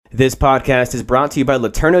This podcast is brought to you by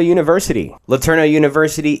LeTourneau University. LeTourneau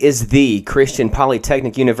University is the Christian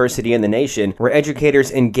polytechnic university in the nation where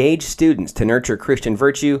educators engage students to nurture Christian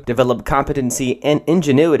virtue, develop competency and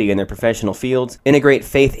ingenuity in their professional fields, integrate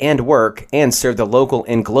faith and work, and serve the local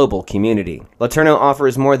and global community. LeTourneau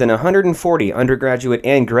offers more than 140 undergraduate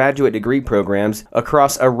and graduate degree programs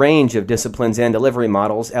across a range of disciplines and delivery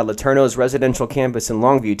models at LeTourneau's residential campus in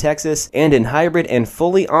Longview, Texas, and in hybrid and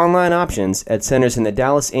fully online options at centers in the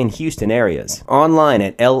Dallas and Houston areas. Online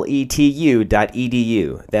at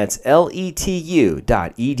letu.edu. That's letu.edu.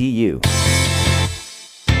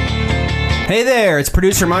 Hey there, it's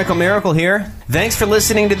producer Michael Miracle here. Thanks for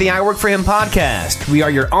listening to the I Work For Him podcast. We are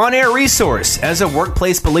your on-air resource as a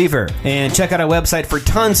workplace believer. And check out our website for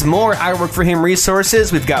tons more I Work For Him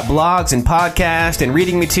resources. We've got blogs and podcasts and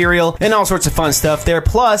reading material and all sorts of fun stuff there.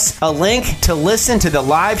 Plus, a link to listen to the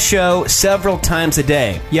live show several times a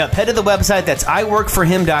day. Yep, head to the website. That's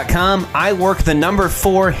iworkforhim.com.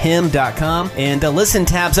 iwork4him.com. And the listen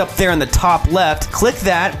tab's up there on the top left. Click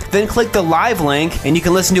that, then click the live link, and you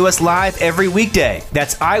can listen to us live every weekday.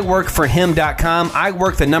 That's iworkforhim.com.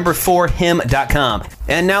 iwork4him.com.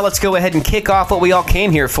 And now let's go ahead and kick off what we all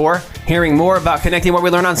came here for, hearing more about connecting what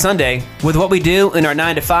we learn on Sunday with what we do in our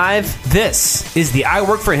 9 to 5. This is the I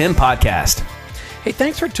Work For Him podcast. Hey,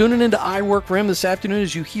 thanks for tuning into I Work For Him this afternoon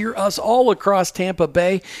as you hear us all across Tampa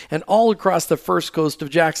Bay and all across the first coast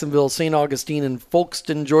of Jacksonville, St. Augustine, and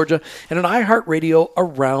Folkston, Georgia, and on iHeartRadio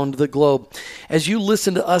around the globe. As you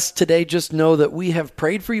listen to us today, just know that we have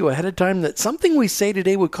prayed for you ahead of time that something we say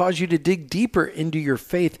today would cause you to dig deeper into your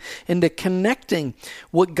faith, into connecting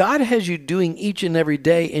what God has you doing each and every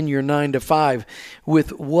day in your 9 to 5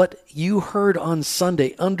 with what you heard on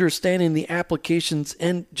Sunday, understanding the applications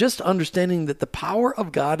and just understanding that the power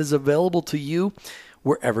of God is available to you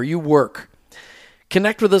wherever you work.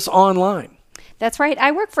 Connect with us online. That's right.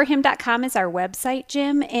 iworkforhim.com is our website,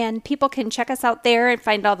 Jim, and people can check us out there and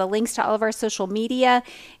find all the links to all of our social media.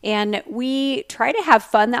 And we try to have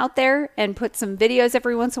fun out there and put some videos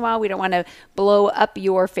every once in a while. We don't want to blow up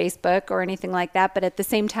your Facebook or anything like that. But at the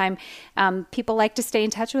same time, people like to stay in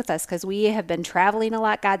touch with us because we have been traveling a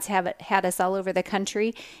lot. God's had us all over the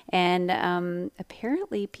country. And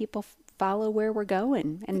apparently people follow where we're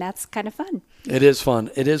going, and that's kind of fun. It is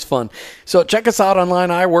fun. It is fun. So check us out online,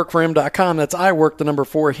 iworkforhim.com. That's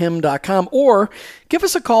iwork4him.com. Or give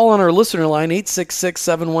us a call on our listener line,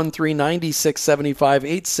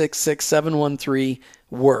 866-713-9675,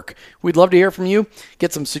 866-713-WORK. We'd love to hear from you,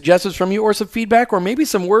 get some suggestions from you, or some feedback, or maybe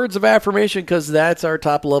some words of affirmation, because that's our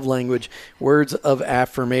top love language, words of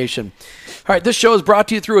affirmation. All right, this show is brought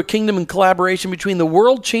to you through a kingdom and collaboration between the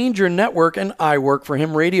World Changer Network and I Work For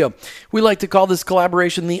Him Radio. We like to call this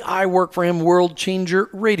collaboration the I Work For Him World Changer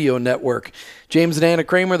Radio Network. James and Anna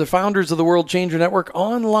Kramer, the founders of the World Changer Network,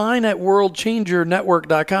 online at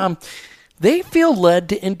worldchangernetwork.com. They feel led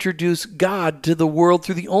to introduce God to the world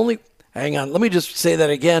through the only... Hang on, let me just say that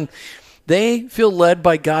again. They feel led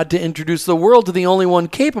by God to introduce the world to the only one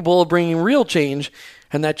capable of bringing real change,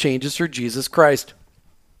 and that change is through Jesus Christ.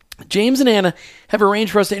 James and Anna have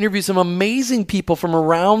arranged for us to interview some amazing people from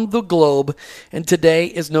around the globe, and today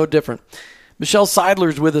is no different. Michelle Seidler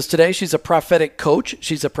is with us today. She's a prophetic coach.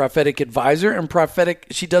 She's a prophetic advisor, and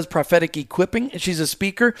she does prophetic equipping. She's a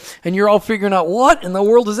speaker, and you're all figuring out, what in the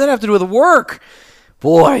world does that have to do with work?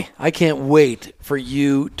 Boy, I can't wait for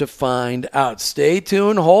you to find out. Stay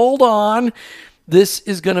tuned. Hold on. This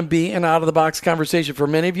is going to be an out-of-the-box conversation for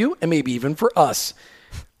many of you, and maybe even for us.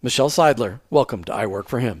 Michelle Seidler, welcome to I Work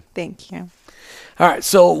For Him. Thank you. All right,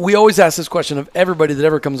 so we always ask this question of everybody that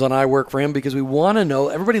ever comes on I Work For Him because we want to know,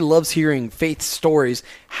 everybody loves hearing faith stories.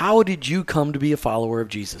 How did you come to be a follower of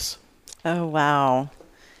Jesus? Oh, wow.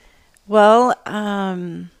 Well,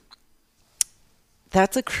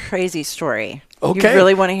 that's a crazy story. Okay. You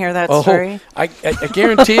really want to hear that story? I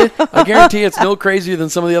guarantee you. I guarantee it's no crazier than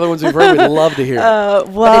some of the other ones we've heard. We'd love to hear.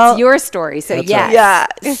 But it's your story, so yes. Right. Yeah.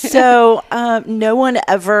 So no one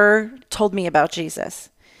ever told me about Jesus.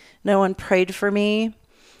 No one prayed for me.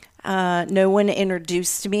 No one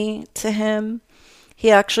introduced me to him. He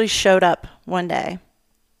actually showed up one day,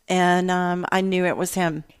 and I knew it was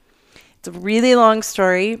him. It's a really long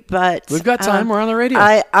story, but we've got time. We're on the radio.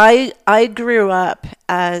 I grew up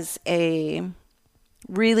as a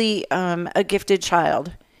really a gifted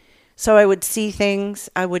child. So I would see things,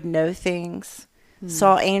 I would know things,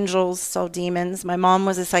 saw angels, saw demons. My mom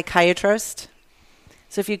was a psychiatrist.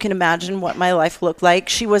 So if you can imagine what my life looked like,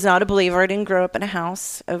 she was not a believer. I didn't grow up in a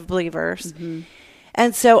house of believers. Mm-hmm.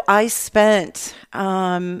 And so I spent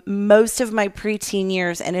most of my preteen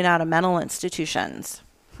years in and out of mental institutions,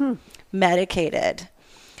 medicated,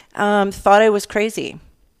 thought I was crazy.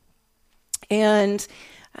 And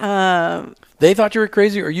They thought you were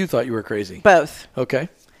crazy, or you thought you were crazy? both. Okay.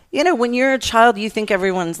 You know, when you're a child, you think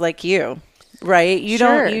everyone's like you, right? You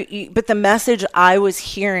Sure. don't, but the message I was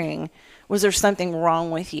hearing was there's something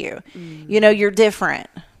wrong with you. You know, you're different.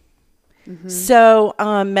 So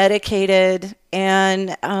medicated.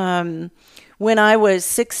 And when I was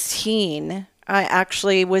 16, I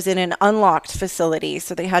actually was in an unlocked facility.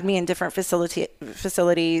 So they had me in different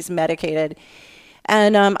facilities, medicated.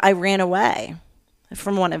 And I ran away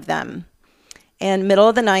from one of them. And middle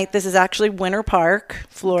of the night, this is actually Winter Park,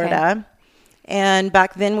 Florida. Okay. And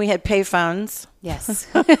back then we had payphones. Yes.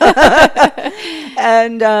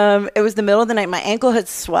 And it was the middle of the night. My ankle had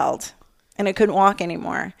swelled and I couldn't walk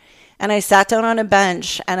anymore. And I sat down on a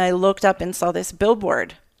bench and I looked up and saw this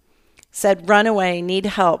billboard. Said, run away, need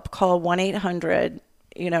help, call 1-800,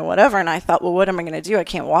 whatever. And I thought, well, what am I going to do? I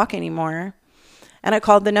can't walk anymore. And I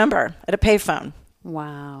called the number at a payphone.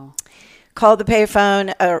 Wow. Called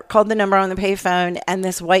the number on the payphone, and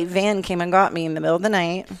this white van came and got me in the middle of the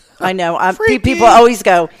night. I know. People always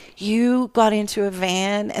go, you got into a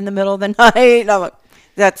van in the middle of the night? And I'm like,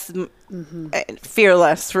 that's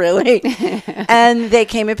fearless, really. And they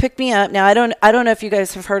came and picked me up. Now, I don't know if you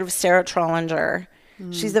guys have heard of Sarah Trollinger.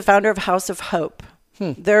 She's the founder of House of Hope.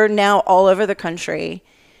 They're now all over the country,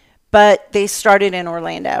 but they started in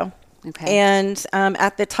Orlando. Okay. And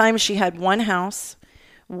at the time, she had one house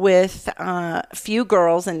with a few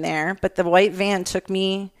girls in there, but the white van took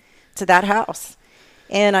me to that house.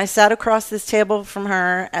 And I sat across this table from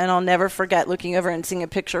her, and I'll never forget looking over and seeing a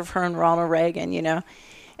picture of her and Ronald Reagan,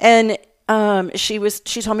 And she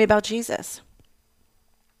told me about Jesus.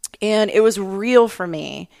 And it was real for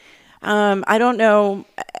me. I don't know,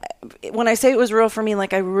 when I say it was real for me,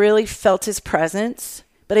 like I really felt his presence,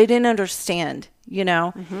 but I didn't understand,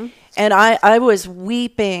 And I was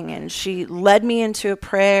weeping, and she led me into a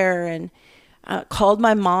prayer and called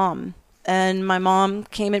my mom. And my mom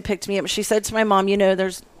came and picked me up. She said to my mom,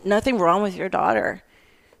 there's nothing wrong with your daughter.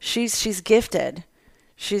 She's gifted.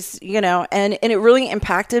 And it really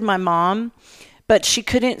impacted my mom. But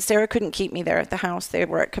Sarah couldn't keep me there at the house. They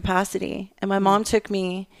were at capacity. And my mom took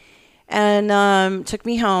me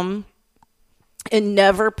home and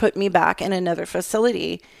never put me back in another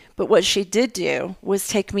facility. But what she did do was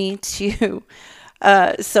take me to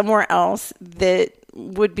somewhere else that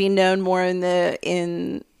would be known more in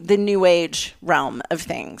the New Age realm of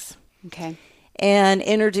things. Okay. And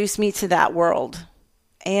introduce me to that world.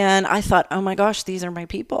 And I thought, oh my gosh, these are my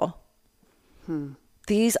people.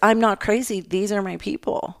 I'm not crazy. These are my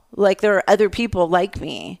people. Like there are other people like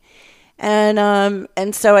me.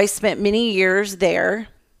 And so I spent many years there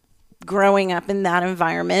growing up in that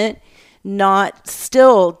environment, even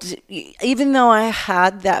though I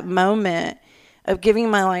had that moment of giving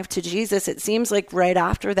my life to Jesus, it seems like right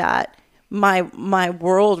after that, my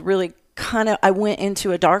world really I went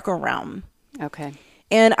into a darker realm. Okay.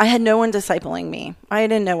 And I had no one discipling me. I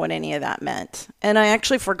didn't know what any of that meant. And I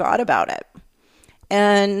actually forgot about it.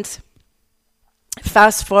 And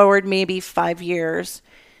fast forward maybe 5 years,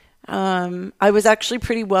 I was actually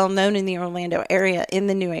pretty well known in the Orlando area in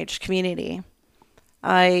the New Age community.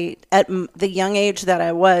 At the young age that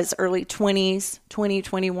I was, early 20s,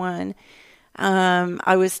 21,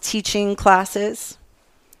 I was teaching classes.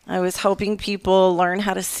 I was helping people learn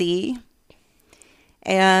how to see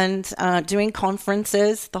and doing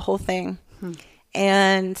conferences, the whole thing.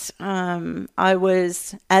 And I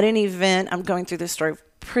was at an event. I'm going through this story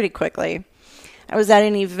pretty quickly. I was at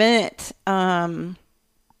an event, had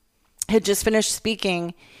just finished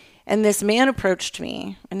speaking, and this man approached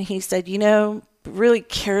me, and he said, really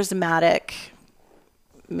charismatic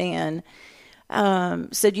man,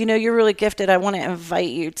 said, you're really gifted. I want to invite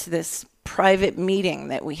you to this private meeting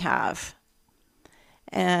that we have.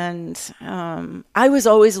 And I was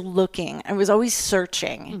always looking. I was always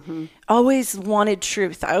searching. Always wanted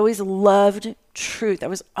truth. I always loved truth. I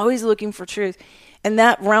was always looking for truth. And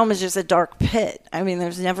that realm is just a dark pit. I mean,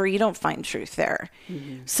 you don't find truth there.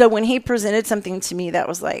 So when he presented something to me that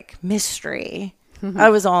was like mystery, I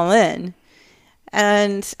was all in.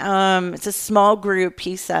 And it's a small group,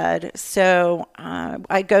 he said. So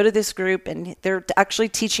I go to this group, and they're actually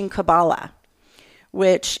teaching Kabbalah,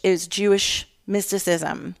 which is Jewish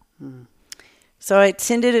mysticism. So I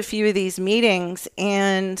attended a few of these meetings,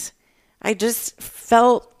 and I just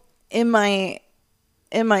felt in my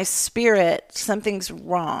spirit something's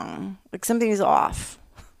wrong, like something's off.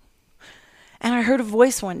 And I heard a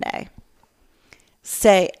voice one day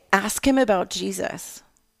say, ask him about Jesus.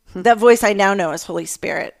 That voice I now know is Holy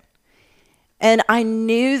Spirit. And I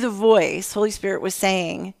knew the voice, Holy Spirit, was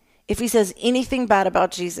saying, if he says anything bad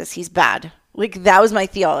about Jesus, he's bad. Like, that was my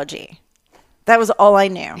theology. That was all I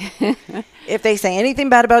knew. If they say anything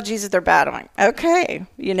bad about Jesus, they're bad. I'm like, okay,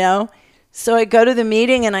 So I go to the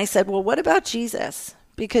meeting and I said, well, what about Jesus?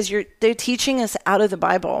 Because they're teaching us out of the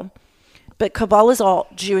Bible. But Kabbalah is all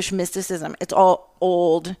Jewish mysticism. It's all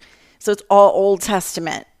old. So it's all Old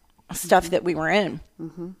Testament stuff that we were in.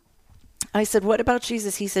 Mm-hmm. I said, what about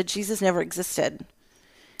Jesus? He said, Jesus never existed.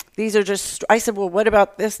 These are just, I said, well, what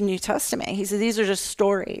about this New Testament? He said, these are just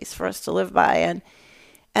stories for us to live by.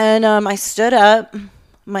 And I stood up.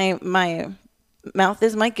 My mouth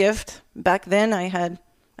is my gift. Back then I have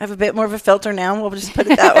a bit more of a filter now. We'll just put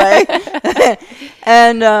it that way.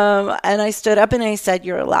 And I stood up and I said,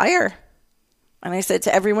 you're a liar. And I said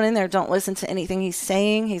to everyone in there, don't listen to anything he's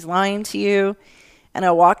saying. He's lying to you. And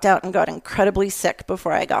I walked out and got incredibly sick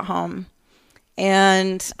before I got home.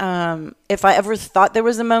 And if I ever thought there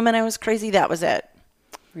was a moment I was crazy, that was it.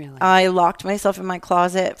 Really? I locked myself in my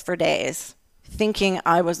closet for days, thinking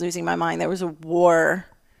I was losing my mind. There was a war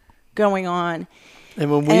going on. And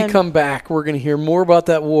when we come back, we're going to hear more about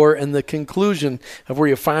that war and the conclusion of where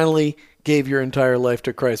you finally gave your entire life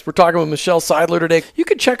to Christ. We're talking with Michelle Seidler today. You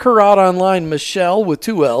can check her out online, Michelle with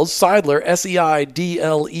 2 L's, Seidler, SEIDLER.com,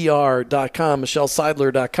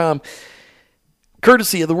 MichelleSeidler.com.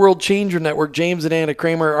 Courtesy of the World Changer Network, James and Anna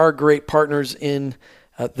Kramer are great partners in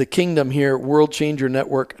the kingdom here,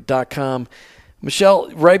 worldchangernetwork.com.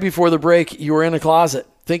 Michelle, right before the break, you were in a closet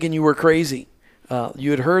thinking you were crazy.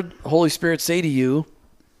 You had heard Holy Spirit say to you,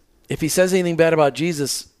 if he says anything bad about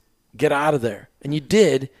Jesus, get out of there. And you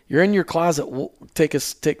did. You're in your closet. We'll pick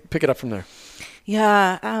it up from there.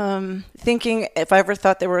 Yeah. Thinking if I ever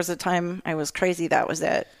thought there was a time I was crazy, that was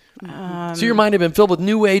it. So your mind had been filled with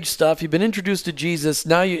New Age stuff. You've been introduced to Jesus.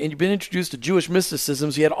 Now you've been introduced to Jewish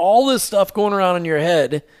mysticism. So you had all this stuff going around in your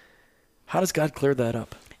head. How does God clear that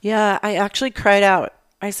up? Yeah, I actually cried out.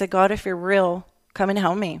 I said, God, if you're real, come and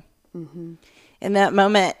help me. Mm-hmm. In that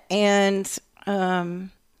moment. And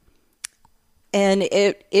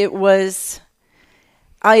it was,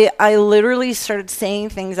 I literally started saying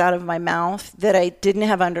things out of my mouth that I didn't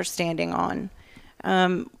have understanding on.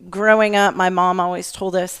 Growing up, my mom always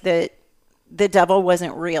told us that the devil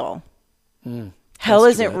wasn't real. Hell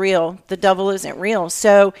isn't real. The devil isn't real.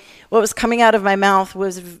 So what was coming out of my mouth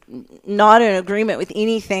was not in agreement with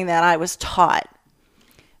anything that I was taught.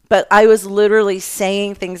 But I was literally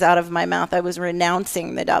saying things out of my mouth. I was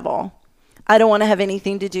renouncing the devil. I don't want to have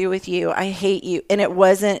anything to do with you. I hate you. And it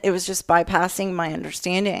was just bypassing my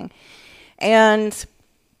understanding. And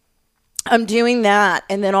I'm doing that.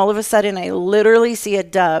 And then all of a sudden I literally see a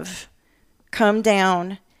dove come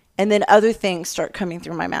down and then other things start coming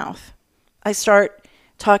through my mouth. I start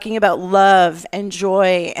talking about love and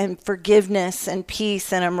joy and forgiveness and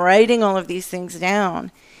peace. And I'm writing all of these things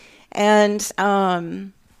down. And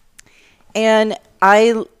I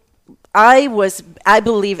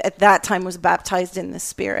believe at that time was baptized in the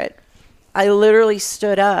Spirit. I literally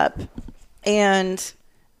stood up and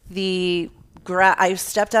I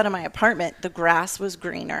stepped out of my apartment. The grass was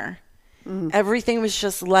greener. Mm. Everything was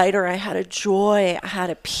just lighter. I had a joy. I had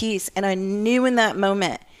a peace. And I knew in that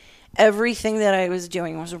moment, everything that I was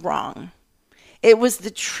doing was wrong. It was the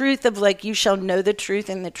truth of you shall know the truth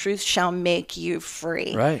and the truth shall make you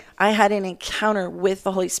free. Right. I had an encounter with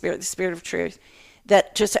the Holy Spirit, the Spirit of truth,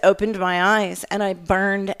 that just opened my eyes and I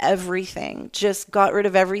burned everything, just got rid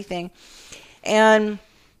of everything. And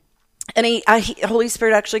the Holy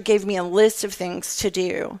Spirit actually gave me a list of things to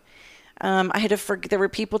do. I had to there were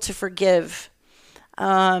people to forgive.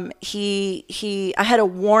 I had a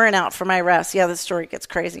warrant out for my arrest. Yeah, the story gets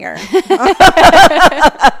crazier.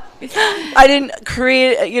 I didn't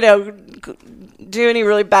do any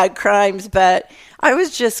really bad crimes, but I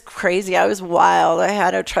was just crazy. I was wild. I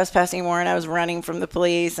had a trespassing warrant. I was running from the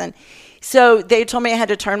police. And so they told me I had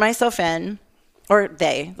to turn myself in,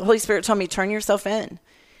 the Holy Spirit told me, turn yourself in.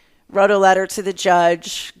 Wrote a letter to the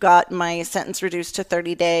judge, got my sentence reduced to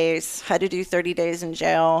 30 days, had to do 30 days in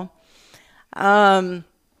jail. But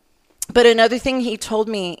another thing he told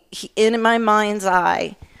me, in my mind's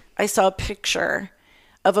eye, I saw a picture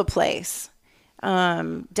of a place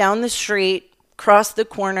down the street, cross the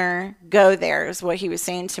corner, go there is what he was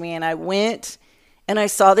saying to me. And I went and I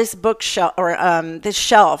saw this bookshelf or this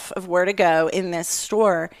shelf of where to go in this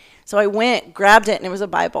store. So I went, grabbed it, and it was a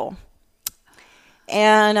Bible.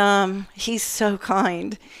 And he's so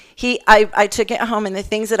kind. I took it home, and the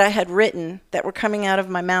things that I had written that were coming out of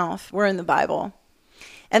my mouth were in the Bible.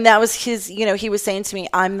 And that was his, he was saying to me,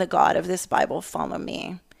 I'm the God of this Bible, follow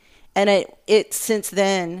me. And it since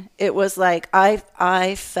then, it was like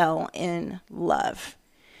I fell in love.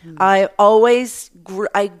 Mm-hmm.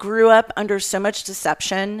 I grew up under so much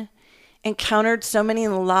deception encountered so many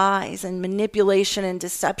lies and manipulation and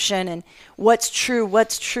deception and what's true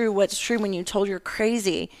when you told you're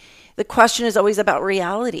crazy. The question is always about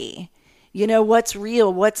reality. What's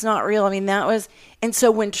real, what's not real. I mean, and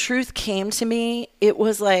so when truth came to me, it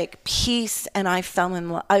was like peace, and I fell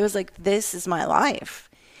in love. I was like, this is my life.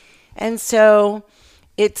 And so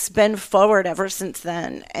it's been forward ever since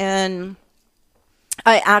then. And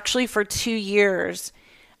I actually, for 2 years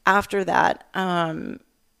after that,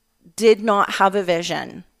 did not have a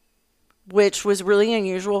vision, which was really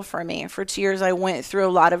unusual for me. For 2 years, I went through a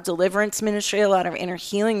lot of deliverance ministry, a lot of inner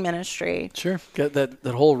healing ministry. Sure. Got that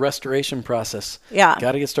whole restoration process. Yeah.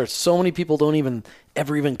 Got to get started. So many people don't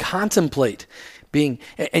ever even contemplate being,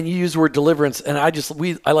 and you use the word deliverance, and I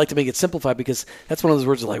like to make it simplified, because that's one of those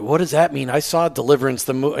words like, what does that mean? I saw deliverance.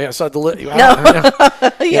 I saw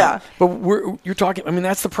Yeah. But you're talking, I mean,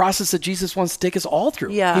 that's the process that Jesus wants to take us all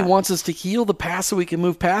through. Yeah. He wants us to heal the past so we can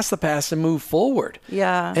move past the past and move forward.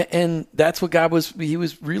 Yeah. And that's what he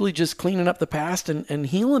was really just cleaning up the past and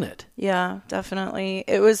healing it. Yeah, definitely.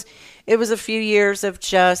 It was a few years of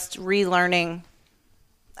just relearning.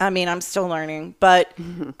 I mean, I'm still learning, but,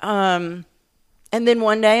 and then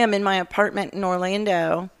one day I'm in my apartment in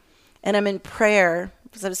Orlando, and I'm in prayer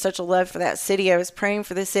because I have such a love for that city. I was praying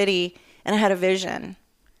for the city, and I had a vision,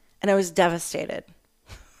 and I was devastated.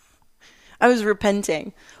 I was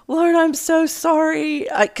repenting. Lord, I'm so sorry,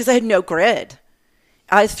 because I had no grid.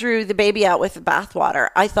 I threw the baby out with the bathwater.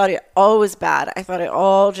 I thought it all was bad. I thought it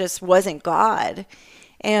all just wasn't God.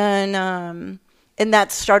 And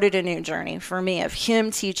that started a new journey for me of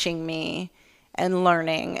him teaching me and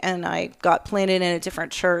learning. And I got planted in a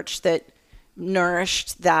different church that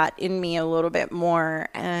nourished that in me a little bit more.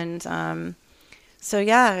 And so,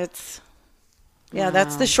 yeah,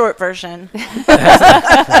 that's the short version.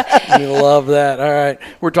 You love that. All right.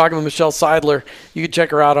 We're talking with Michelle Seidler. You can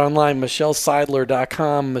check her out online,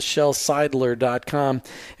 michelleseidler.com, michelleseidler.com.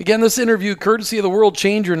 Again, this interview courtesy of the World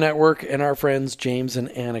Changer Network and our friends James and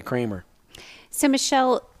Anna Kramer. So,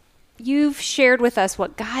 Michelle, you've shared with us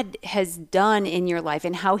what God has done in your life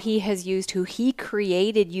and how he has used who he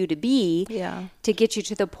created you to be to get you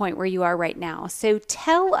to the point where you are right now. So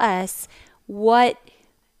tell us what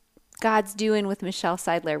God's doing with Michelle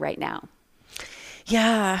Seidler right now.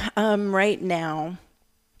 Yeah, right now,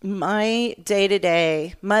 my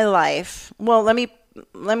day-to-day, my life, well, let me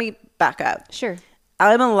back up. Sure.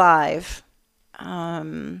 I'm alive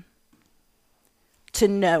to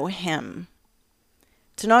know him.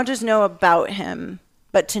 To not just know about him,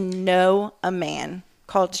 but to know a man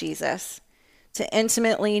called Jesus, to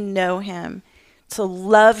intimately know him, to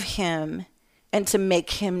love him, and to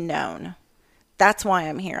make him known. That's why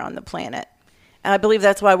I'm here on the planet. And I believe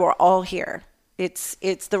that's why we're all here. It's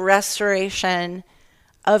the restoration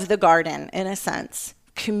of the garden, in a sense.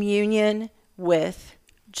 Communion with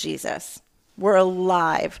Jesus. We're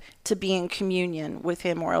alive to be in communion with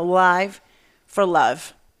him. We're alive for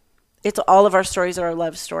love. It's all of our stories are a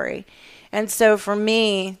love story. And so for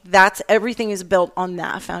me, everything is built on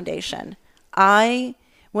that foundation.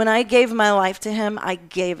 When I gave my life to him, I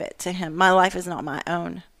gave it to him. My life is not my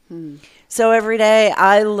own. So every day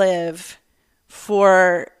I live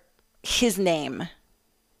for his name.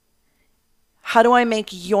 How do I make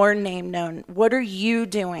your name known? What are you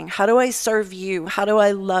doing? How do I serve you? How do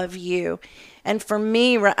I love you? And for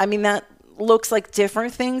me, I mean, that looks like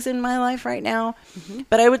different things in my life right now.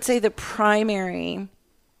 But I would say the primary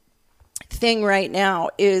thing right now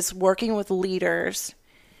is working with leaders,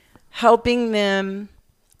 helping them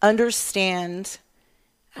understand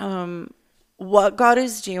what God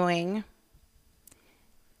is doing,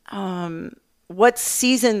 what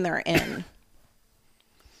season they're in.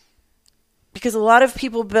 Because a lot of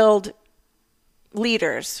people build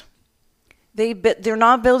leaders. They're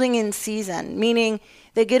not building in season, meaning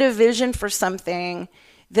they get a vision for something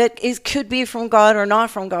that could be from God or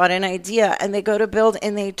not from God, an idea, and they go to build,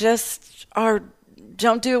 and they just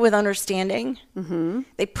don't do it with understanding.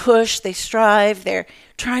 They push, they strive, they're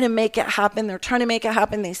trying to make it happen.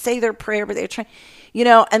 They say their prayer, but they're trying,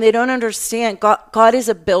 and they don't understand. God is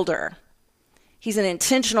a builder. He's an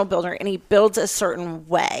intentional builder, and he builds a certain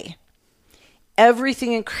way.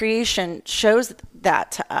 Everything in creation shows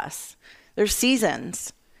that to us. There's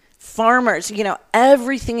seasons. Farmers,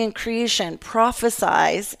 everything in creation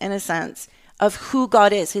prophesies, in a sense, of who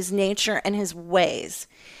God is, his nature and his ways.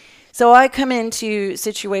 So I come into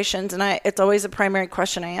situations, and it's always a primary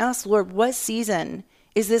question I ask, Lord, what season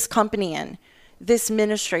is this company in? This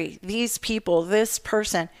ministry, these people, this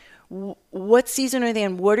person? What season are they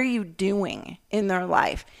in? What are you doing in their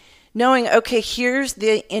life? Knowing, okay, here's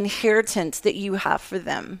the inheritance that you have for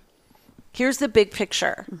them. Here's the big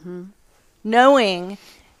picture. knowing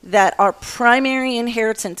that our primary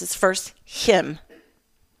inheritance is first him.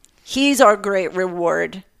 He's our great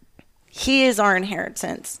reward. He is our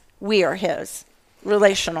inheritance. We are his.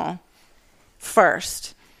 Relational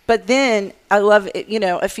first. But then I love it,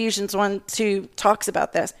 Ephesians 1:2 talks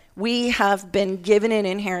about this. We have been given an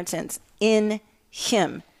inheritance in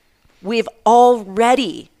him. We've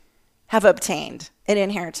already have obtained an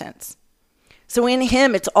inheritance. So in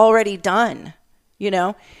him, it's already done,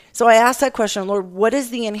 So I asked that question, Lord, what is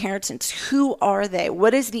the inheritance? Who are they?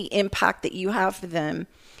 What is the impact that you have for them?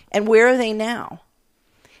 And where are they now?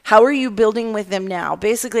 How are you building with them now?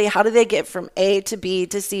 Basically, how do they get from A to B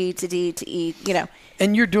to C to D to E,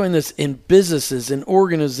 And you're doing this in businesses, in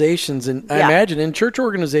organizations, and I imagine in church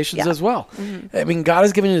organizations as well. Mm-hmm. I mean, God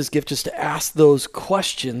has given you this gift just to ask those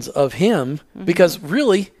questions of him, because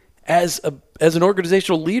really, as an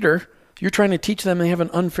organizational leader, you're trying to teach them they have an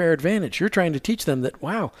unfair advantage. You're trying to teach them that,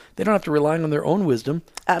 wow, they don't have to rely on their own wisdom.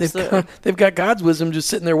 Absolutely. They've got God's wisdom just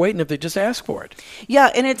sitting there waiting if they just ask for it.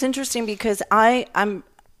 Yeah, and it's interesting because I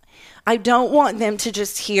don't want them to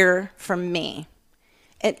just hear from me.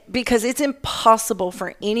 Because it's impossible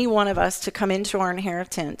for any one of us to come into our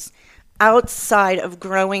inheritance outside of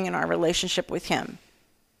growing in our relationship with him.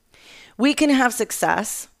 We can have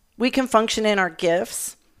success. We can function in our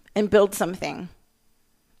gifts and build something.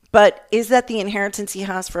 But is that the inheritance he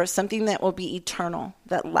has for us? Something that will be eternal,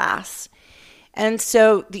 that lasts. And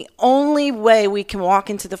so the only way we can walk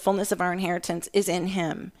into the fullness of our inheritance is in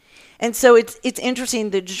him. And so it's interesting.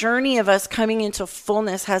 The journey of us coming into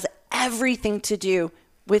fullness has everything to do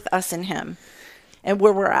with us and him and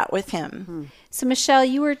where we're at with him. So Michelle,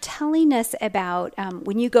 you were telling us about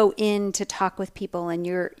when you go in to talk with people and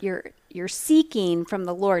you're seeking from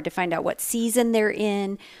the Lord to find out what season they're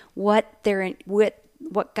in, what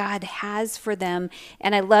God has for them.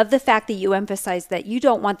 And I love the fact that you emphasize that you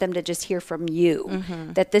don't want them to just hear from you,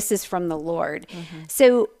 that this is from the Lord.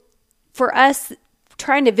 So for us,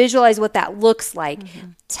 trying to visualize what that looks like,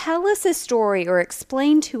 tell us a story or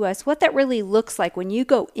explain to us what that really looks like when you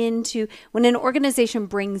go into, when an organization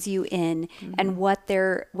brings you in and what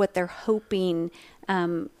they're hoping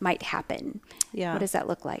might happen. Yeah. What does that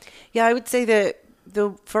look like? Yeah, I would say that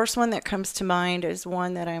the first one that comes to mind is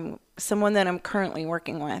someone that I'm currently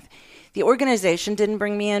working with. The organization didn't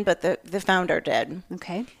bring me in, but the founder did.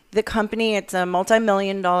 Okay. The company, it's a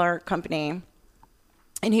multi-million-dollar company,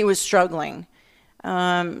 and he was struggling.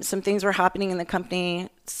 Some things were happening in the company,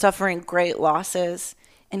 suffering great losses,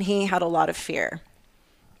 and he had a lot of fear,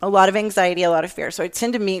 a lot of anxiety, a lot of fear. So I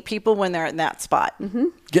tend to meet people when they're in that spot.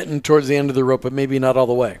 Getting towards the end of the rope, but maybe not all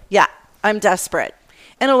the way. Yeah, I'm desperate.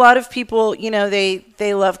 And a lot of people,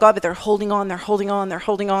 they love God, but they're holding on,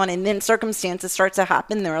 and then circumstances start to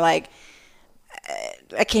happen. They're like,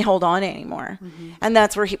 I can't hold on anymore. And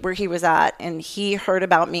that's where he was at. And he heard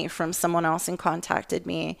about me from someone else and contacted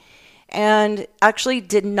me. And actually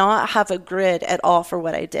did not have a grid at all for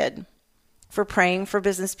what I did, for praying for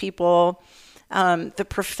business people, the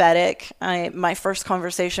prophetic. My first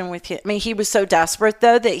conversation with him, he was so desperate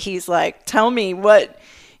though that he's like, tell me what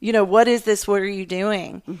is this? What are you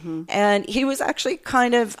doing? And he was actually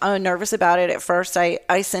kind of nervous about it at first.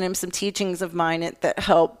 I sent him some teachings of mine that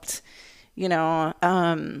helped, give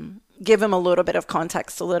him a little bit of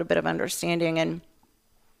context, a little bit of understanding.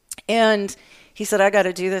 And he said, I got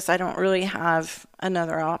to do this. I don't really have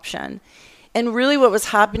another option. And really what was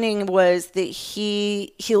happening was that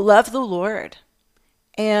he loved the Lord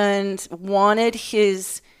and wanted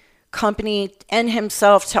his company and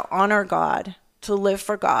himself to honor God, to live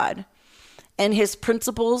for God. And his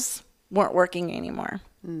principles weren't working anymore.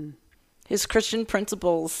 His Christian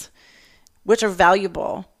principles, which are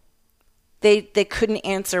valuable, they couldn't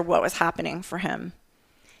answer what was happening for him.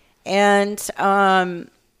 And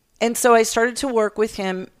so I started to work with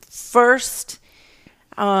him first,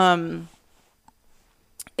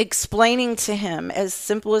 explaining to him, as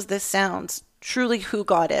simple as this sounds, truly who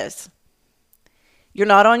God is. You're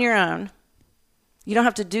not on your own. You don't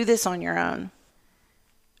have to do this on your own.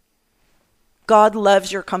 God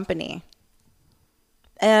loves your company.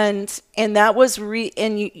 And that was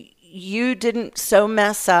and you didn't so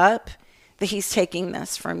mess up that he's taking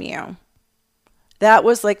this from you. That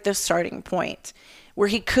was like the starting point where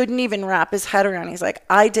he couldn't even wrap his head around. He's like,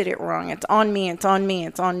 I did it wrong. It's on me. It's on me.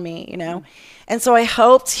 It's on me, And so I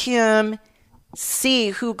helped him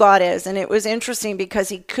see who God is. And it was interesting because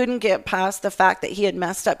he couldn't get past the fact that he had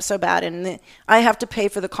messed up so bad. And I have to pay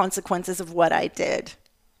for the consequences of what I did.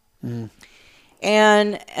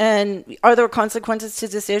 And are there consequences to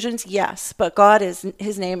decisions? Yes. But God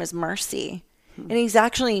his name is mercy. And he's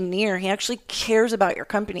actually near. He actually cares about your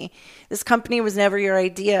company. This company was never your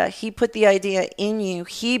idea. He put the idea in you.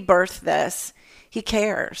 He birthed this. He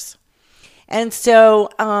cares. And so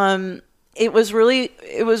it was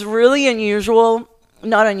really unusual.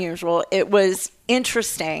 Not unusual. It was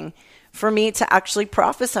interesting for me to actually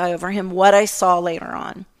prophesy over him what I saw later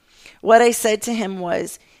on. What I said to him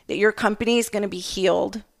was that your company is going to be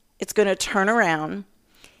healed. It's going to turn around,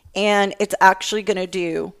 and it's actually going to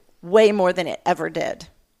do way more than it ever did.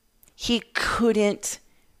 He couldn't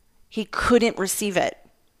receive it.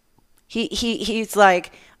 He's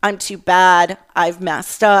like, I'm too bad. I've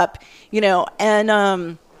messed up,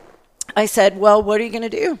 and I said, well, what are you going to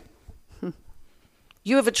do?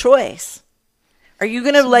 You have a choice. Are you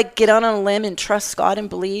going to get out on a limb and trust God and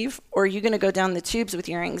believe? Or are you going to go down the tubes with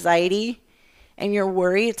your anxiety and your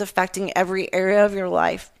worry? It's affecting every area of your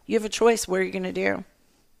life. You have a choice. What are you going to do?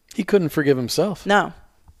 He couldn't forgive himself. No.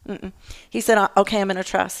 Mm-mm. He said, okay, I'm going to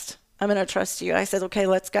trust. I'm going to trust you. I said, okay,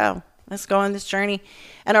 let's go. Let's go on this journey.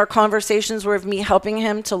 And our conversations were of me helping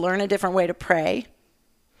him to learn a different way to pray,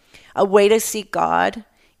 a way to seek God,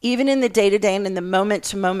 even in the day-to-day and in the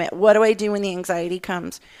moment-to-moment. What do I do when the anxiety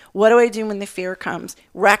comes? What do I do when the fear comes?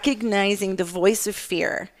 Recognizing the voice of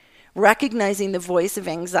fear, recognizing the voice of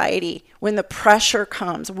anxiety. When the pressure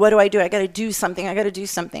comes, what do? I got to do something. I got to do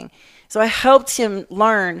something. So I helped him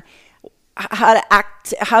learn how to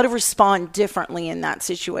act, how to respond differently in that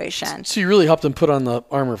situation. So you really helped him put on the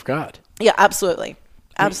armor of God. Yeah, absolutely.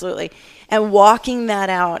 Absolutely. And walking that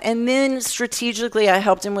out. And then strategically, I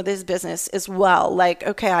helped him with his business as well.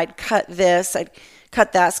 Okay, I'd cut this, I'd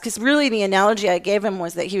cut that. Because really the analogy I gave him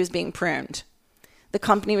was that he was being pruned. The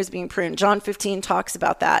company was being pruned. John 15 talks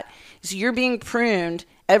about that. So you're being pruned.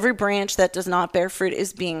 Every branch that does not bear fruit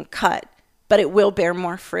is being cut, but it will bear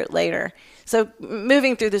more fruit later. So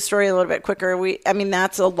moving through the story a little bit quicker,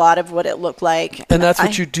 that's a lot of what it looked like. And that's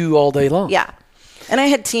what you do all day long. Yeah. And I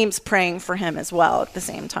had teams praying for him as well at the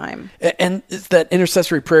same time. And that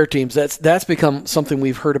intercessory prayer teams, that's become something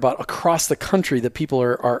we've heard about across the country, that people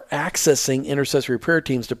are accessing intercessory prayer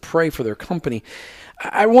teams to pray for their company.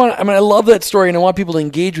 I love that story, and I want people to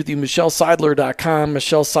engage with you.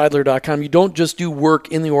 MichelleSeidler.com. You don't just do work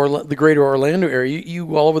in the greater Orlando area.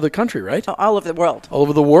 You all over the country, right? All over the world. All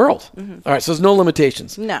over the world. Mm-hmm. All right, so there's no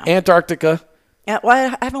limitations. No. Antarctica. Yeah,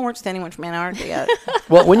 well, I haven't worked with anyone from Antarctica yet.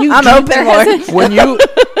 Well, when you I'm open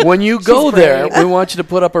when you go there, we want you to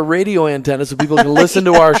put up a radio antenna so people can listen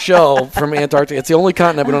to our show from Antarctica. It's the only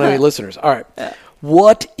continent we don't have any listeners. All right.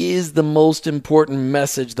 What is the most important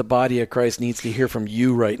message the body of Christ needs to hear from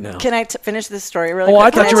you right now? Can I finish this story really quick? Oh, I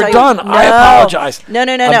thought you were done. No. I apologize. No.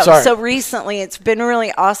 I'm sorry. So recently, it's been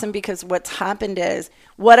really awesome because what's happened is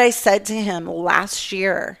what I said to him last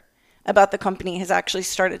year about the company has actually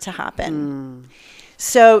started to happen.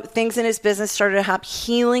 So things in his business started to happen,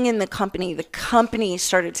 healing in the company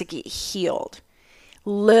started to get healed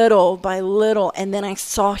little by little. And then I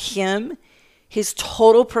saw his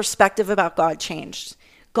total perspective about God changed.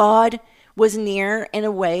 God was near in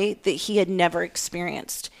a way that he had never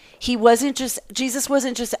experienced. Jesus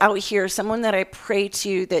wasn't just out here, someone that I pray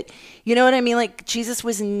to that, you know what I mean? Jesus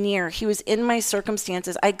was near. He was in my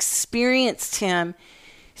circumstances. I experienced him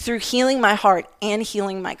through healing my heart and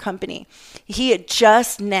healing my company. He had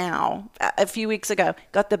just now, a few weeks ago,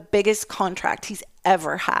 got the biggest contract he's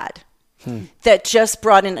ever had. That just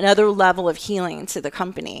brought in another level of healing to the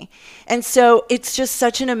company. And so it's just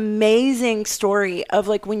such an amazing story of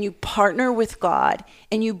when you partner with God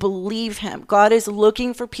and you believe him. God is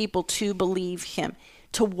looking for people to believe him,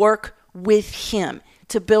 to work with him,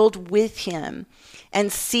 to build with him,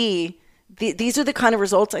 and see. These are the kind of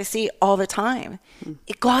results I see all the time.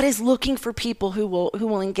 God is looking for people who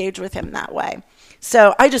will engage with him that way.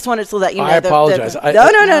 So I just wanted to let you know. I apologize. No.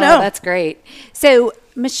 That's great. So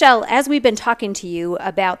Michelle, as we've been talking to you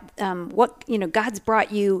about what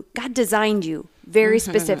God designed you very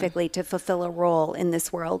specifically to fulfill a role in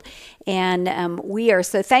this world. And we are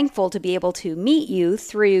so thankful to be able to meet you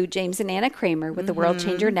through James and Anna Kramer with the World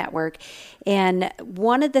Changer Network. And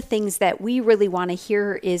one of the things that we really want to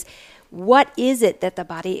hear is, what is it that the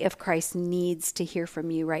body of Christ needs to hear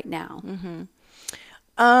from you right now?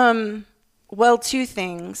 Well, two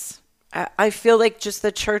things. I feel like just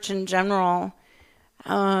the church in general,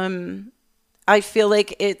 I feel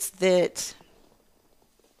like it's that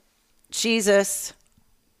Jesus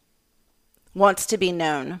wants to be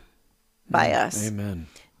known by us. Amen.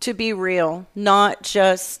 To be real, not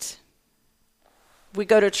just we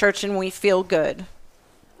go to church and we feel good,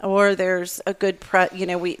 or there's a good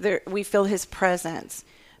we feel his presence,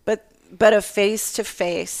 but a face to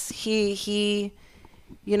face. He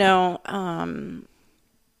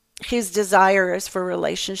his desire is for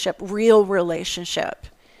relationship, real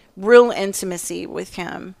intimacy with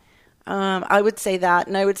him. I would say that.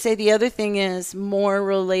 And I would say the other thing is more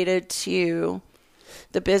related to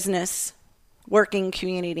the business working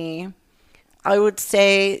community. I would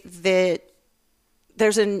say that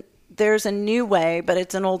there's a new way, but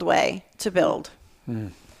it's an old way to build.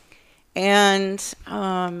 And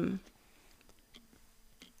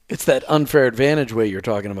it's that unfair advantage way you're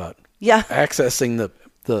talking about. Yeah. Accessing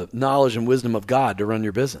the knowledge and wisdom of God to run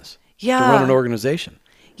your business. Yeah. To run an organization.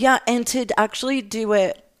 Yeah, and to actually do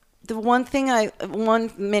it.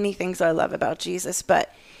 Many things I love about Jesus,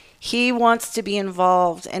 but he wants to be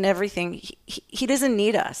involved in everything. He doesn't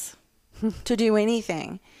need us to do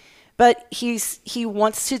anything, but he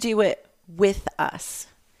wants to do it with us.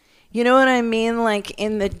 You know what I mean? Like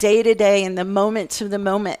in the day to day, in the moment to the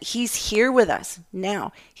moment, he's here with us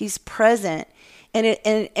now. He's present and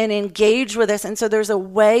engaged with us. And so there's a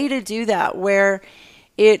way to do that where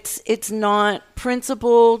it's not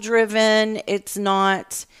principle driven. It's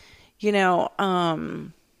not,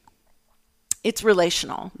 it's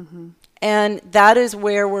relational. And that is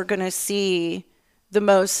where we're going to see the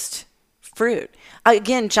most fruit.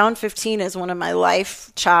 Again, John 15 is one of my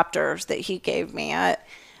life chapters that he gave me.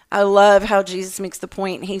 I love how Jesus makes the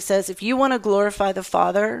point. He says, if you want to glorify the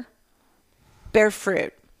Father, bear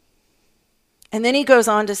fruit. And then he goes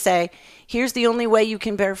on to say, here's the only way you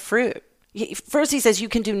can bear fruit. First he says, you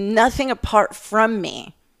can do nothing apart from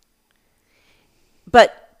me,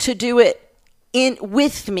 but to do it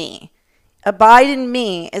with me. Abide in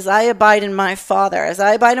me as I abide in my Father. As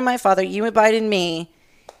I abide in my Father, you abide in me,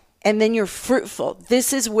 and then you're fruitful.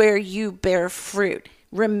 This is where you bear fruit.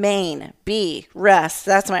 Remain, be, rest.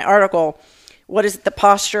 That's my article. What is it? The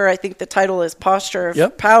posture? I think the title is Posture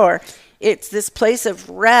of Power. It's this place of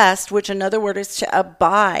rest, which another word is to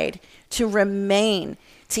abide, to remain,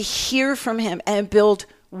 to hear from him and build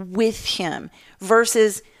with him.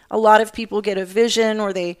 Versus a lot of people get a vision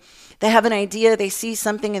or they have an idea, they see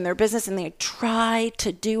something in their business and they try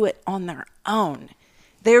to do it on their own.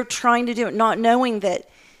 They're trying to do it not knowing that,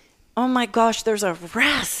 oh my gosh, there's a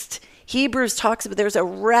rest. Hebrews talks about there's a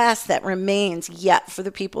rest that remains yet for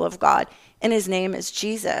the people of God, and his name is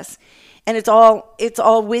Jesus. And it's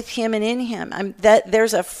all with him and in him.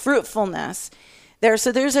 There's a fruitfulness there.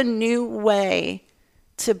 So there's a new way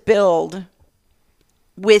to build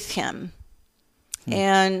with him.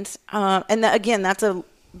 And again, that's a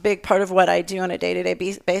big part of what I do on a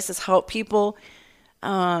day-to-day basis, help people,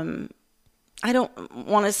 I don't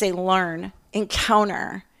want to say learn,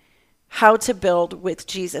 encounter how to build with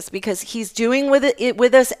Jesus, because he's doing it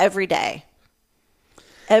with us every day.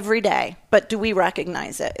 Every day. But do we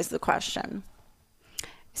recognize it is the question.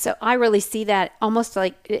 So I really see that almost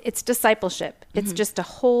like it's discipleship. It's just a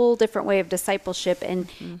whole different way of discipleship.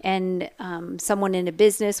 And someone in a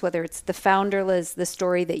business, whether it's the founder, Liz, the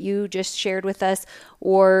story that you just shared with us,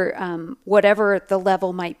 or whatever the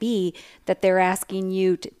level might be, that they're asking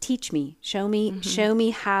you to teach me, show me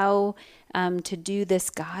how to do this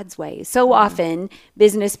God's way. So often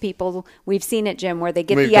business people, we've seen it, Jim, where they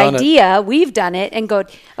get the idea, we've done it, and go,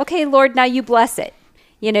 okay, Lord, now you bless it.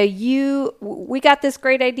 We got this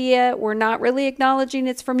great idea. We're not really acknowledging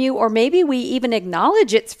it's from you, or maybe we even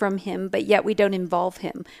acknowledge it's from him, but yet we don't involve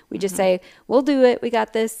him. We just say, we'll do it. We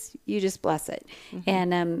got this. You just bless it.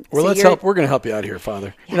 And let's help. We're going to help you out here,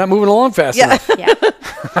 Father. Yeah. You're not moving along fast enough. Yeah.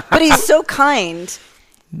 But he's so kind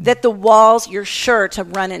that the walls, you're sure to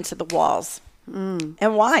run into the walls.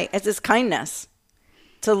 And why? It's his kindness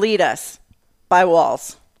to lead us by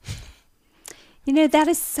walls. That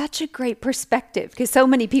is such a great perspective, because so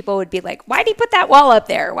many people would be like, why did he put that wall up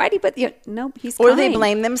there? Why did he put no, he's kind. Or they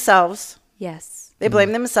blame themselves. Yes. They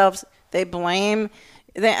blame themselves. They blame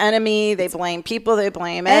the enemy. They blame people. They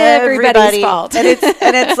blame everybody's everybody. fault. And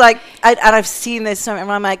it's like, I've seen this so much,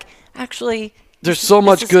 and I'm like, actually, there's so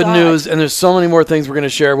much good God. news, and there's so many more things we're going to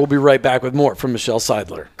share. We'll be right back with more from Michelle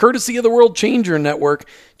Seidler, courtesy of the World Changer Network.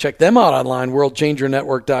 Check them out online,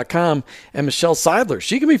 worldchangernetwork.com. And Michelle Seidler,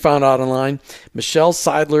 she can be found out online,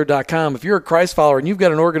 michelleseidler.com. If you're a Christ follower and you've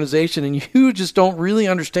got an organization and you just don't really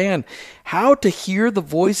understand how to hear the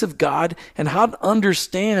voice of God and how to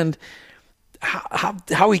understand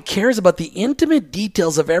how he cares about the intimate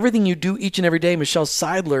details of everything you do each and every day, Michelle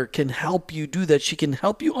Seidler can help you do that. She can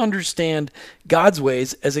help you understand God's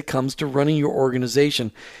ways as it comes to running your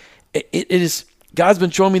organization. God's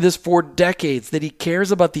been showing me this for decades, that he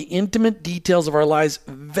cares about the intimate details of our lives,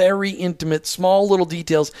 very intimate, small little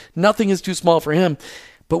details. Nothing is too small for him,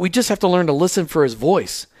 but we just have to learn to listen for his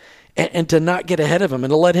voice and to not get ahead of him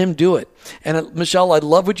and to let him do it. And Michelle, I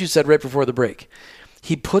love what you said right before the break.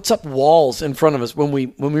 He puts up walls in front of us when we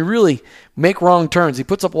really make wrong turns. He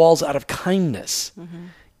puts up walls out of kindness. Mm-hmm.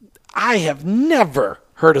 I have never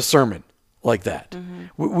heard a sermon like that.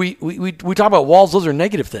 Mm-hmm. We talk about walls; those are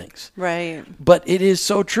negative things, right? But it is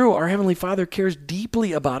so true. Our Heavenly Father cares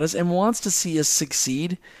deeply about us and wants to see us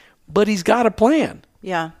succeed, but He's got a plan.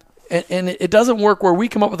 Yeah. And it doesn't work where we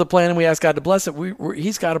come up with a plan and we ask God to bless it.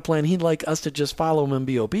 He's got a plan. He'd like us to just follow Him and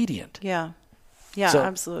be obedient. Yeah. Yeah,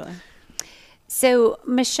 absolutely. So,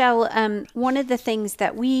 Michelle, one of the things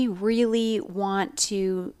that we really want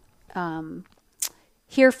to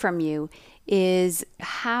hear from you is,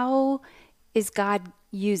 how is God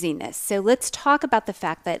using this? So let's talk about the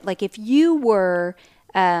fact that, like, if you were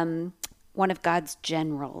one of God's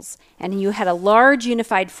generals and you had a large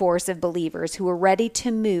unified force of believers who were ready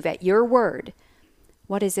to move at your word,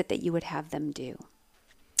 what is it that you would have them do?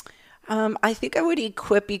 I think I would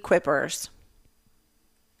equip equippers.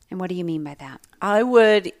 And what do you mean by that? I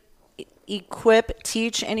would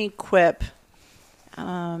teach and equip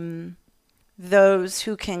those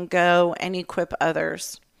who can go and equip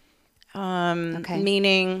others.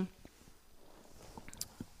 Meaning,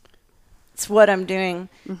 it's what I'm doing.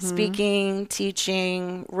 Mm-hmm. Speaking,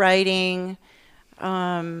 teaching, writing,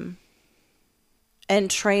 and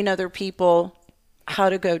train other people how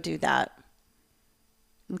to go do that.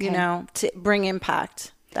 Okay. To bring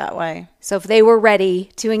impact that way. So if they were ready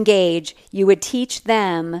to engage, you would teach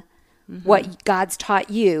them what God's taught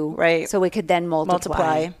you, right? So it could then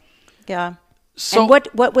multiply. Yeah. So, and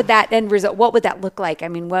what would that end result? What would that look like? I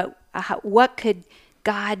mean, what could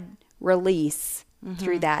God release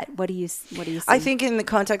through that? What do you see? I think in the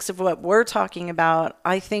context of what we're talking about,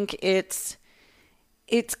 I think it's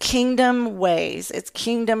kingdom ways, it's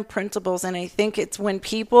kingdom principles, and I think it's when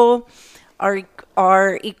people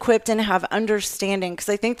are equipped and have understanding, because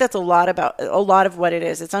I think that's a lot of what it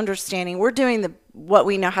is. It's understanding. We're doing what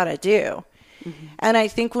we know how to do. Mm-hmm. And I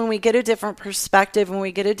think when we get a different perspective, when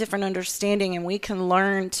we get a different understanding, and we can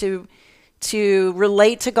learn to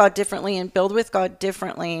relate to God differently and build with God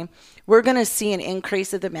differently, we're going to see an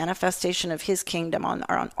increase of the manifestation of His kingdom on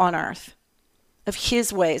earth, of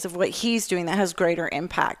His ways, of what He's doing that has greater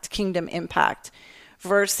impact, kingdom impact,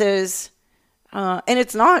 versus... and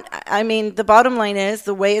it's not, I mean, the bottom line is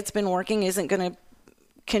the way it's been working isn't going to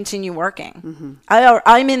continue working. Mm-hmm.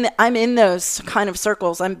 I'm in those kind of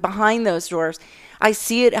circles. I'm behind those doors. I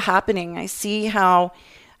see it happening. I see how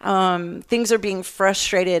things are being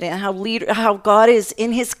frustrated, and how God is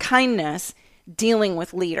in His kindness dealing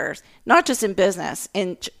with leaders, not just in business.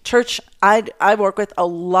 In church, I work with a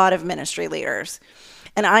lot of ministry leaders,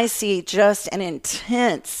 and I see just an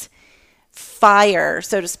intense fire,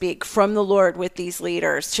 so to speak, from the Lord with these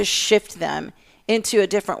leaders to shift them into a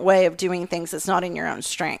different way of doing things that's not in your own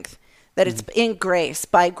strength, that it's in grace,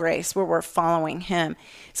 by grace, where we're following Him.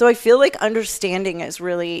 So I feel like understanding is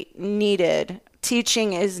really needed.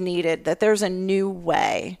 Teaching is needed, that there's a new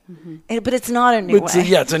way, but it's not a new way.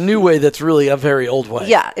 It's a new way that's really a very old way.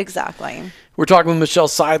 Yeah, exactly. We're talking with Michelle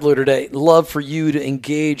Seidler today. Love for you to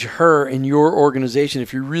engage her in your organization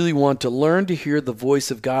if you really want to learn to hear the voice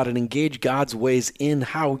of God and engage God's ways in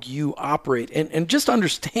how you operate. And just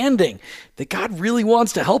understanding that God really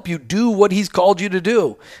wants to help you do what He's called you to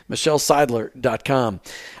do. MichelleSeidler.com.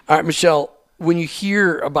 All right, Michelle, when you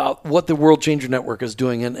hear about what the World Changer Network is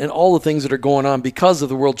doing and all the things that are going on because of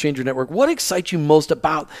the World Changer Network, what excites you most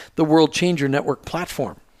about the World Changer Network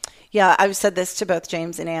platform? Yeah, I've said this to both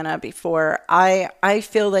James and Anna before. I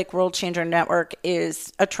feel like World Changer Network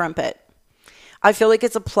is a trumpet. I feel like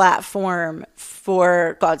it's a platform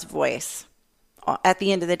for God's voice at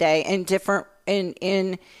the end of the day in different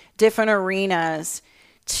arenas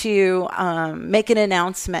to make an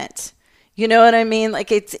announcement. You know what I mean? Like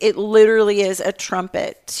it literally is a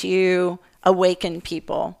trumpet to awaken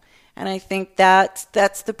people. And I think that's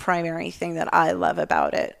the primary thing that I love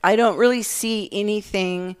about it. I don't really see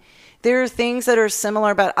anything. There are things that are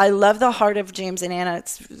similar, but I love the heart of James and Anna.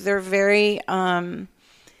 They're very, I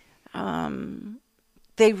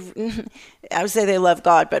would say they love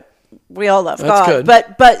God, but we all love God. Good.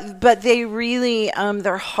 But they really,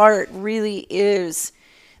 their heart really is.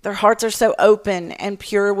 Their hearts are so open and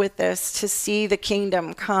pure with this to see the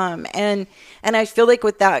kingdom come. And I feel like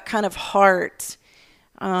with that kind of heart,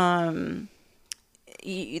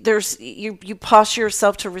 you posture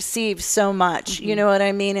yourself to receive so much, you know what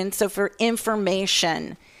I mean? And so for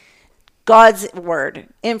information, God's word,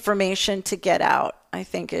 information to get out, I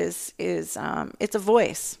think is it's a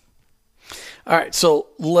voice. All right. So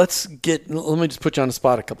let me just put you on the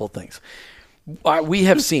spot a couple of things. We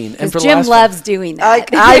have seen, and for the Jim last loves doing that.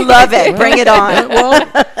 I love it. Bring it on.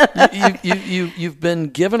 Well, you've been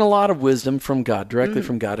given a lot of wisdom from God, directly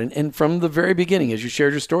from God, and from the very beginning, as you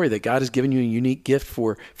shared your story, that God has given you a unique gift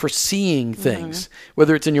for seeing things,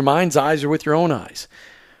 whether it's in your mind's eyes or with your own eyes.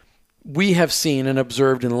 We have seen and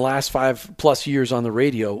observed in the last 5+ years on the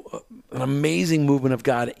radio an amazing movement of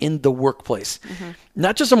God in the workplace,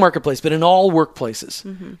 not just a marketplace, but in all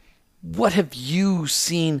workplaces. What have you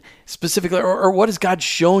seen specifically, or what has God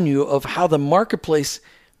shown you of how the marketplace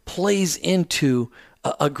plays into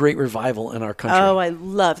a great revival in our country? Oh, I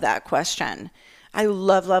love that question. I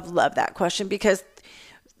love that question, because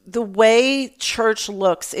the way church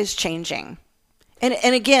looks is changing.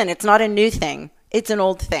 And again, it's not a new thing. It's an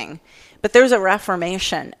old thing. But there's a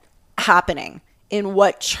reformation happening in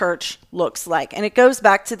what church looks like. And it goes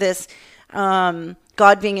back to this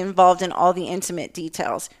God being involved in all the intimate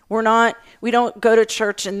details. We don't go to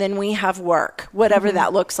church and then we have work, whatever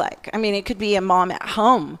that looks like. I mean, it could be a mom at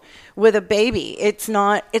home with a baby. It's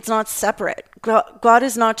not separate. God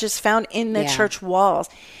is not just found in the church walls.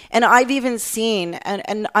 And I've even seen,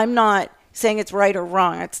 and I'm not saying it's right or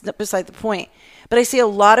wrong, it's beside the point, but I see a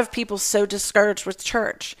lot of people so discouraged with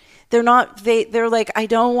church. They're like, I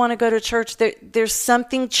don't want to go to church. There's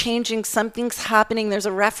something changing. Something's happening. There's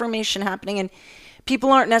a reformation happening. And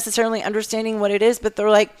people aren't necessarily understanding what it is, but they're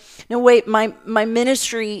like, no, wait, my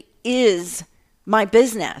ministry is my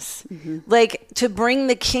business. Like, to bring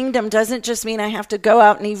the kingdom doesn't just mean I have to go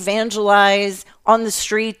out and evangelize on the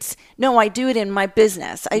streets. No, I do it in my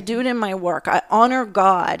business. I do it in my work. I honor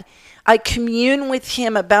God. I commune with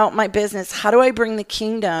him about my business. How do I bring the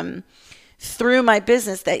kingdom through my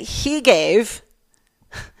business that he gave?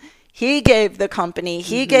 He gave the company,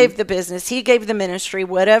 he gave the business, he gave the ministry,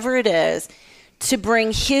 whatever it is, to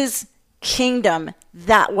bring his kingdom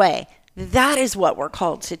that way. That is what we're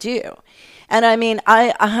called to do. And I mean,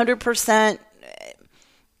 I 100%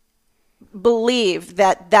 believe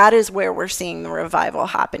that is where we're seeing the revival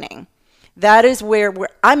happening. That is where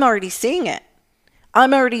I'm already seeing it.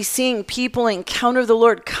 I'm already seeing people encounter the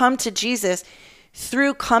Lord, come to Jesus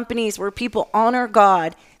through companies where people honor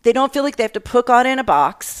God. They don't feel like they have to put God in a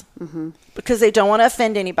box because they don't want to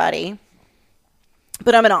offend anybody.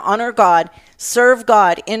 But I'm going to honor God, serve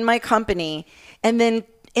God in my company, and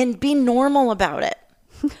be normal about it.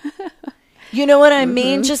 You know what I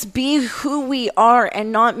mean? Just be who we are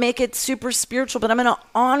and not make it super spiritual. But I'm going to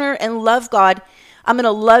honor and love God. I'm going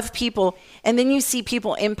to love people. And then you see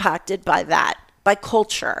people impacted by that, by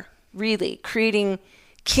culture, really creating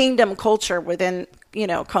kingdom culture within,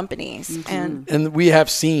 companies. And we have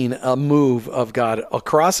seen a move of God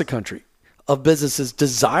across the country, of businesses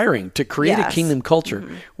desiring to create a kingdom culture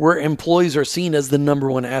where employees are seen as the number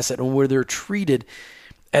one asset and where they're treated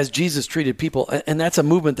as Jesus treated people. And that's a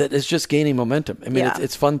movement that is just gaining momentum. I mean,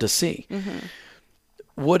 it's fun to see.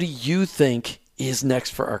 What do you think is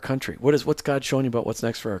next for our country? What's God showing you about what's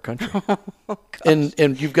next for our country?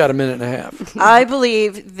 And you've got a minute and a half. I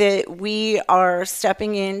believe that we are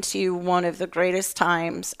stepping into one of the greatest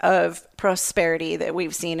times of prosperity that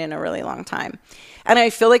we've seen in a really long time. And I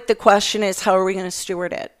feel like the question is, how are we going to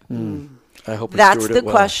steward it? I hope that's the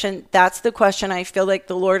question. That's the question I feel like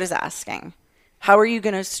the Lord is asking. How are you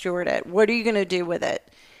going to steward it? What are you going to do with it?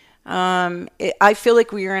 I feel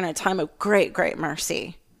like we are in a time of great, great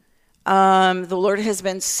mercy. The Lord has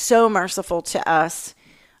been so merciful to us.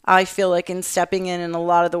 I feel like in stepping in a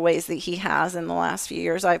lot of the ways that he has in the last few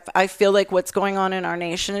years. I feel like what's going on in our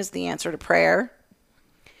nation is the answer to prayer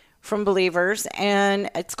from believers, and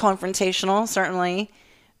it's confrontational, certainly,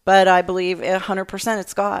 but I believe 100%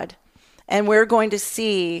 it's God. And we're going to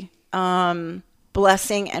see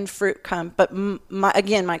blessing and fruit come. But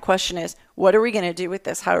my question is, what are we going to do with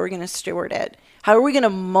this? How are we going to steward it? How are we going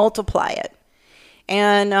to multiply it?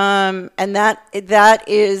 And that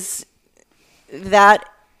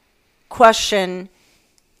question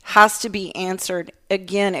has to be answered.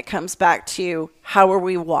 Again, it comes back to, how are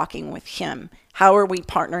we walking with him? How are we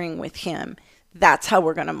partnering with him? That's how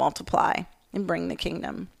we're going to multiply and bring the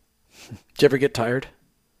kingdom. Did you ever get tired?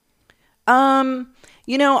 I'm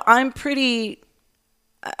pretty,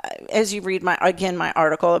 as you read my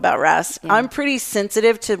article about rest, I'm pretty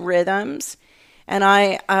sensitive to rhythms. And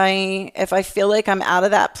if I feel like I'm out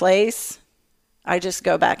of that place, I just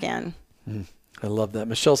go back in. I love that.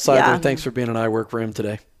 Michelle Seidler, thanks for being on I Work for Him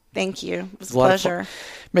today. Thank you. It was a pleasure.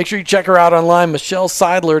 Make sure you check her out online,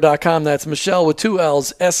 MichelleSeidler.com. That's Michelle with 2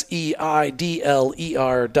 L's, SEIDLER.com,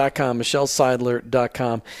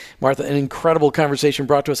 MichelleSeidler.com. Martha, an incredible conversation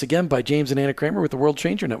brought to us again by James and Anna Kramer with the World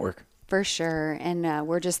Changer Network. For sure. And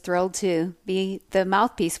we're just thrilled to be the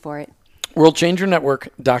mouthpiece for it.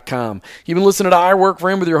 WorldChangerNetwork.com. You've been listening to I Work for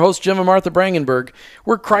Him with your host, Jim and Martha Brangenberg.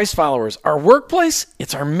 We're Christ followers. Our workplace,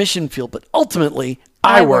 it's our mission field, but ultimately,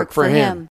 I work for Him.